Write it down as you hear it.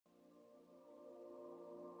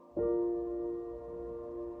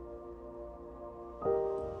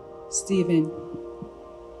Stephen,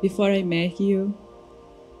 before I met you,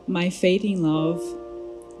 my faith in love,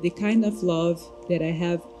 the kind of love that I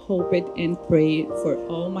have hoped and prayed for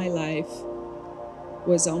all my life,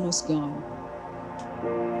 was almost gone.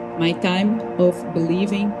 My time of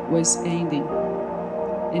believing was ending,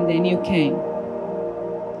 and then you came,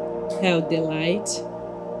 held the light,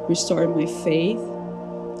 restored my faith,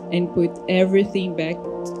 and put everything back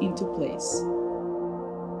into place.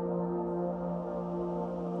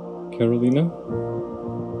 Carolina,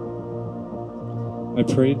 I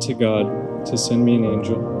prayed to God to send me an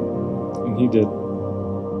angel, and He did.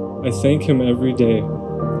 I thank Him every day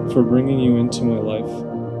for bringing you into my life.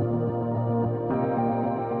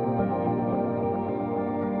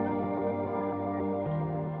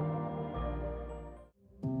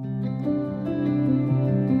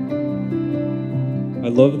 I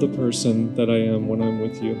love the person that I am when I'm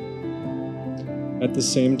with you. At the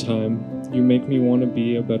same time, you make me want to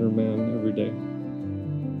be a better man every day.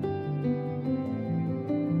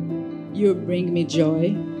 You bring me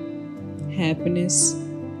joy, happiness,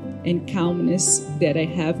 and calmness that I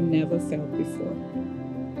have never felt before.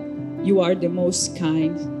 You are the most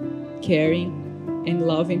kind, caring, and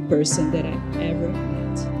loving person that I've ever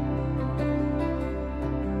met.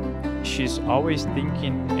 She's always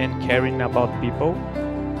thinking and caring about people.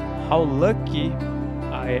 How lucky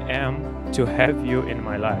I am to have you in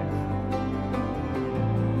my life.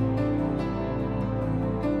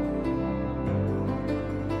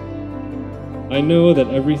 I know that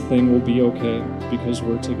everything will be okay because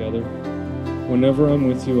we're together. Whenever I'm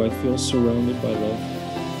with you, I feel surrounded by love.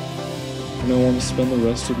 And I want to spend the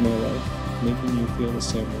rest of my life making you feel the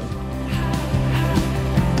same way.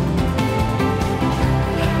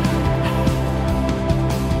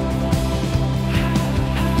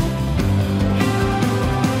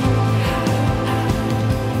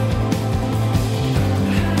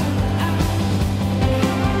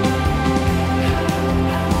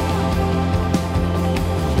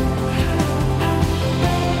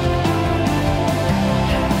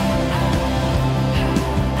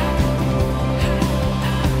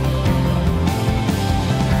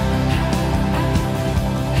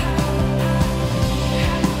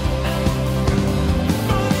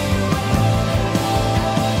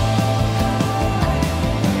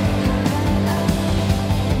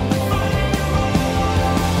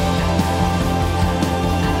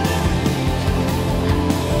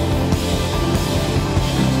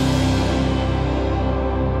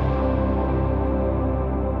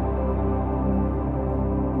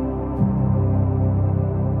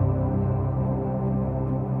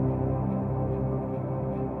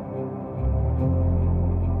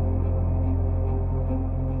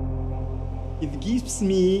 It gives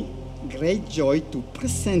me great joy to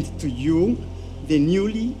present to you the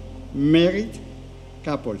newly married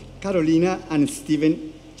couple, Carolina and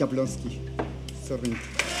Stephen Jablonski. Sorry.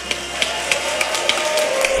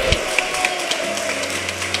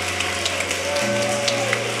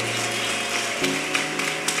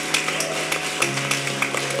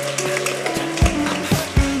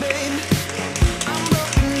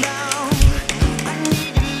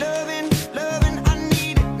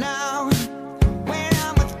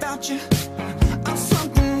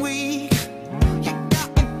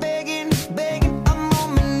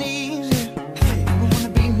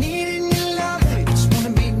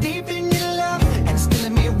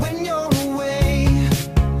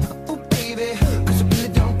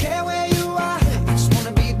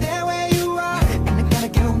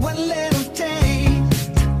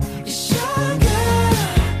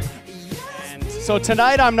 So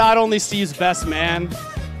tonight, I'm not only Steve's best man,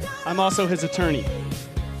 I'm also his attorney.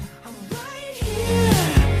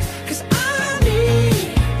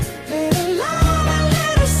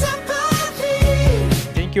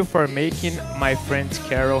 Thank you for making my friend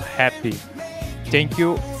Carol happy. Thank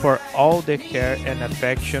you for all the care and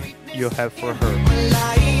affection you have for her.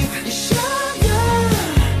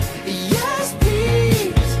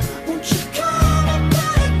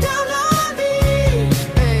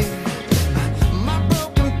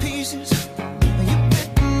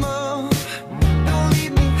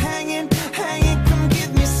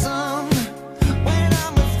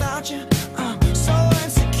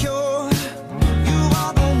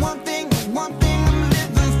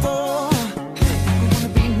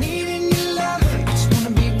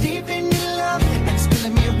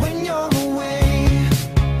 When you're away.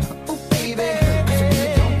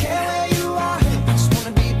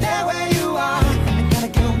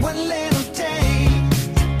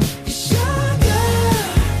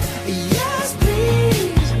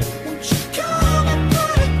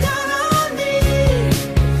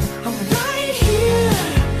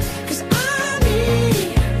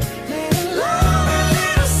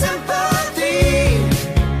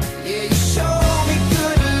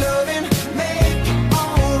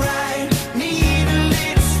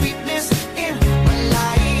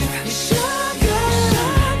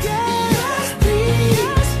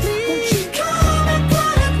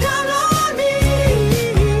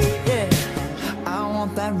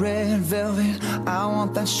 want that red velvet, I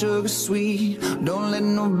want that sugar sweet. Don't let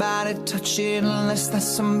nobody touch it unless that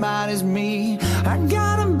somebody's me. I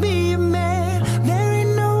gotta be a man, there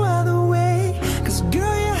ain't no other way. Cause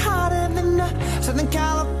girl, you're hotter than a Southern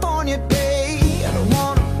California day. I don't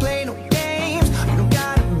wanna play no games, you don't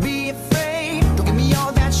gotta be afraid. Don't give me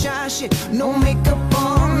all that shy shit, no makeup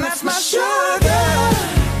on, that's my sugar.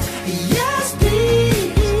 Yes,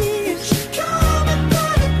 please, come and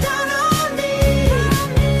put it down on me.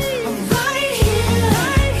 I'm right here,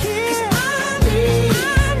 'cause I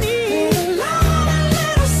need a love, a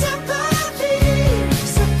little sympathy.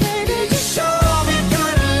 So baby, just show me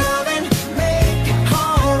good loving, make it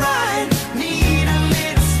alright. Need a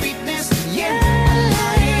little sweetness, yeah,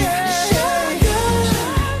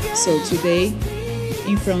 sugar. So today,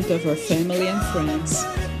 in front of our family and friends,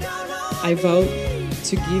 I vow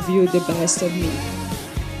to give you the best of me,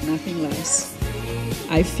 nothing less.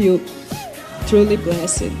 I feel truly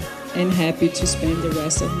blessed and happy to spend the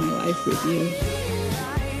rest of my life with you.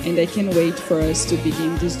 And I can't wait for us to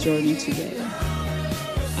begin this journey together.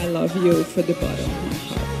 I love you from the bottom of my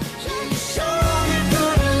heart.